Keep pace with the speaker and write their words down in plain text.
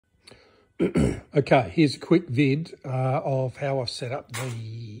Okay, here's a quick vid of how I've set up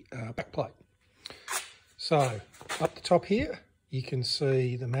the backplate. So up the top here, you can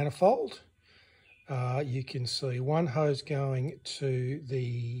see the manifold. You can see one hose going to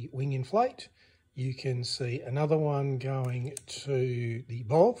the wing inflate. You can see another one going to the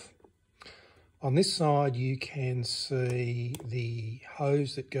valve. On this side, you can see the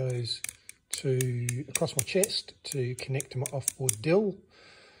hose that goes across my chest to connect to my off-board dill.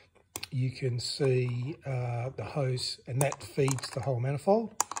 You can see the hose, and that feeds the whole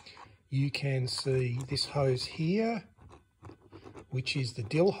manifold. You can see this hose here, which is the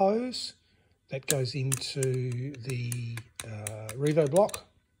dill hose that goes into the revo block.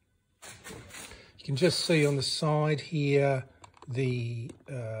 You can just see on the side here the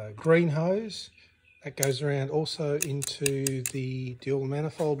green hose that goes around also into the dill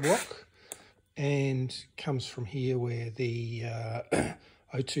manifold block and comes from here where the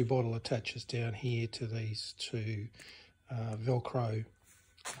O2 bottle attaches down here to these two Velcro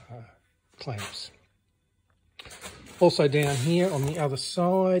clamps. Also down here on the other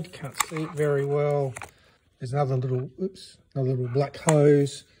side, can't see it very well, there's another little black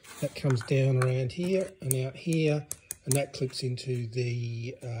hose that comes down around here and out here, and that clips into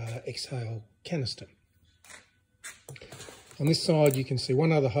the exhale canister. On this side you can see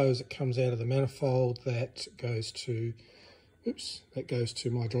one other hose that comes out of the manifold that goes to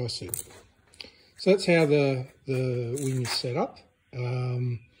my dry suit. So that's how the wing is set up,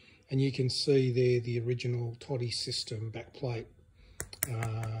 and you can see there the original Toddy System backplate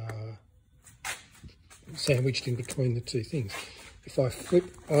sandwiched in between the two things. If I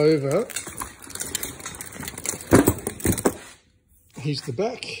flip over, here's the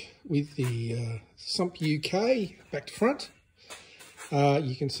back with the Sump UK back to front.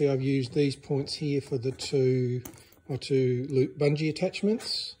 You can see I've used these points here for the two loop bungee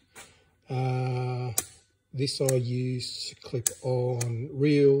attachments. This I use to clip on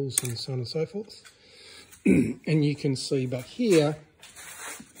reels and so on and so forth. And you can see back here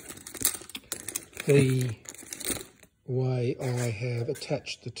the way I have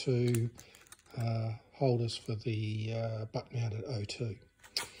attached the two holders for the butt mounted O2.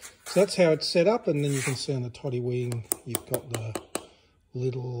 So that's how it's set up, and then you can see on the Toddy wing you've got the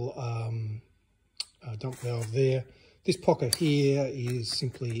little dump valve there. This pocket here is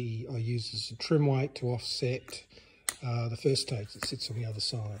simply I use as a trim weight to offset the first stage that sits on the other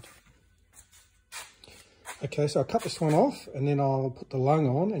side. Okay, so I'll cut this one off and then I'll put the lung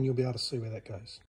on and you'll be able to see where that goes.